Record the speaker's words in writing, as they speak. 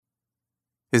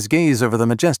His gaze over the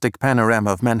majestic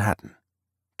panorama of Manhattan,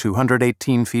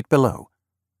 218 feet below,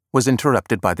 was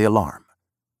interrupted by the alarm.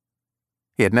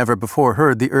 He had never before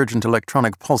heard the urgent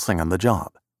electronic pulsing on the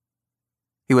job.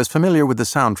 He was familiar with the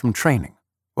sound from training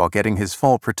while getting his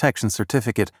fall protection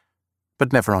certificate,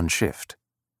 but never on shift.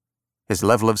 His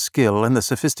level of skill and the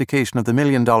sophistication of the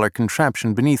 $1,000,000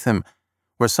 contraption beneath him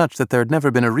were such that there had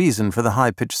never been a reason for the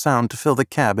high-pitched sound to fill the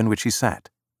cab in which he sat.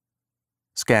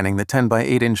 Scanning the 10 by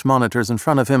 8-inch monitors in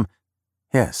front of him,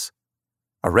 yes,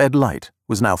 a red light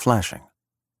was now flashing.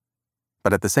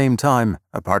 But at the same time,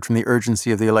 apart from the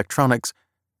urgency of the electronics,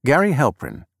 Gary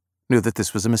Halprin knew that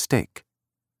this was a mistake,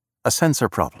 a sensor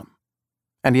problem.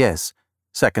 And yes,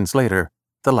 seconds later,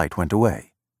 the light went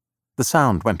away. The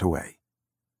sound went away.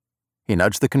 He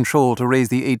nudged the control to raise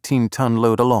the 18-ton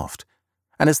load aloft,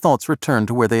 and his thoughts returned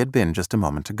to where they had been just a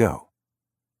moment ago.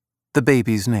 The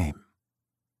baby's name.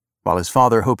 While his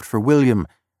father hoped for William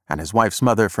and his wife's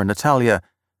mother for Natalia,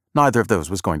 neither of those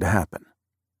was going to happen.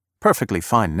 Perfectly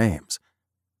fine names,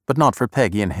 but not for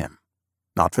Peggy and him,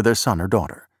 not for their son or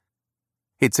daughter.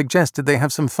 He'd suggested they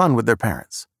have some fun with their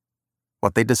parents.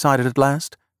 What they decided at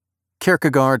last?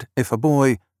 Kierkegaard if a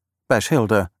boy,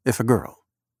 Bathsheba if a girl.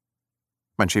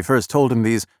 When she first told him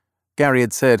these, Gary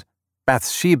had said,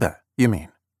 "Bathsheba, you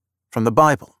mean? From the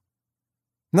Bible?"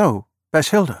 "No,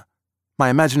 Bathsheba, my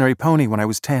imaginary pony when I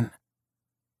was 10.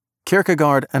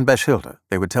 Kierkegaard and Bathsheba,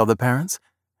 they would tell the parents,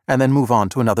 and then move on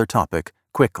to another topic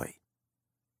quickly.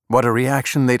 What a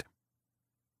reaction they'd...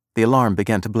 The alarm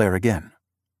began to blare again,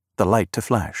 the light to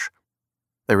flash.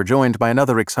 They were joined by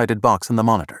another excited box on the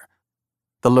monitor,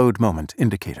 the load moment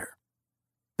indicator.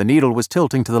 The needle was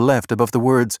tilting to the left above the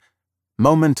words,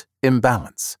 "Moment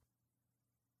imbalance."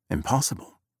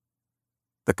 Impossible.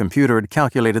 The computer had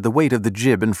calculated the weight of the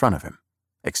jib in front of him,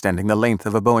 extending the length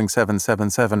of a Boeing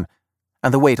 777,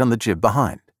 and the weight on the jib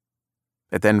behind.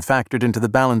 It then factored into the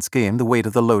balance game the weight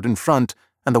of the load in front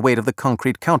and the weight of the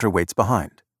concrete counterweights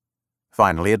behind.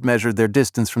 Finally, it measured their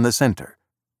distance from the center,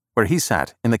 where he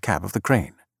sat in the cab of the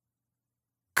crane.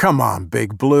 "Come on,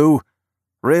 Big Blue.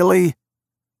 Really?"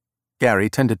 Gary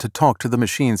tended to talk to the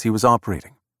machines he was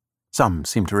operating. Some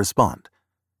seemed to respond.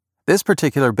 This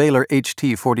particular Baylor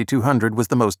HT 4200 was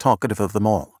the most talkative of them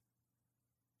all.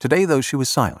 Today, though, she was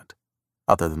silent,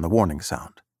 other than the warning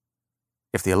sound.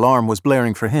 If the alarm was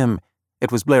blaring for him,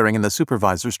 it was blaring in the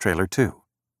supervisor's trailer, too.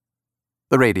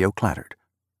 The radio clattered,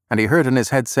 and he heard in his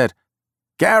headset,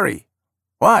 "Gary,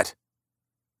 what?"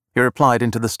 He replied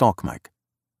into the stalk mic.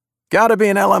 "Gotta be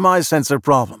an LMI sensor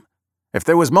problem. If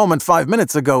there was moment 5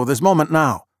 minutes ago, there's moment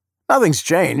now. Nothing's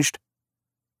changed.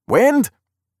 Wind?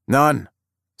 None.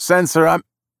 Sensor,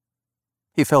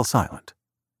 He fell silent,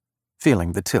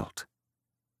 feeling the tilt.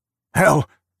 "Hell,"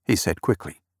 he said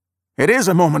quickly. "It is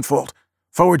a moment fault.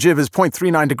 Forward jib is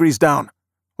 0.39 degrees down.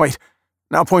 Wait,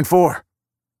 now 0.4.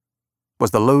 Was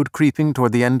the load creeping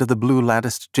toward the end of the blue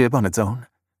latticed jib on its own?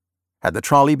 Had the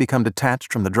trolley become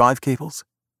detached from the drive cables?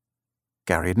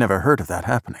 Gary had never heard of that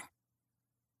happening.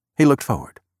 He looked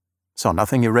forward, saw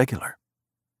nothing irregular.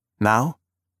 Now,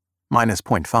 minus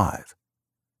 0.5.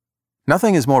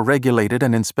 Nothing is more regulated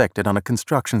and inspected on a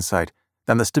construction site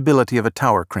than the stability of a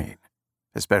tower crane,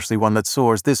 especially one that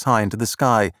soars this high into the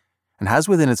sky and has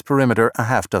within its perimeter a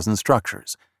half-dozen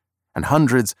structures, and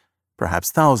hundreds,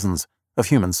 perhaps thousands, of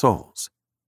human souls.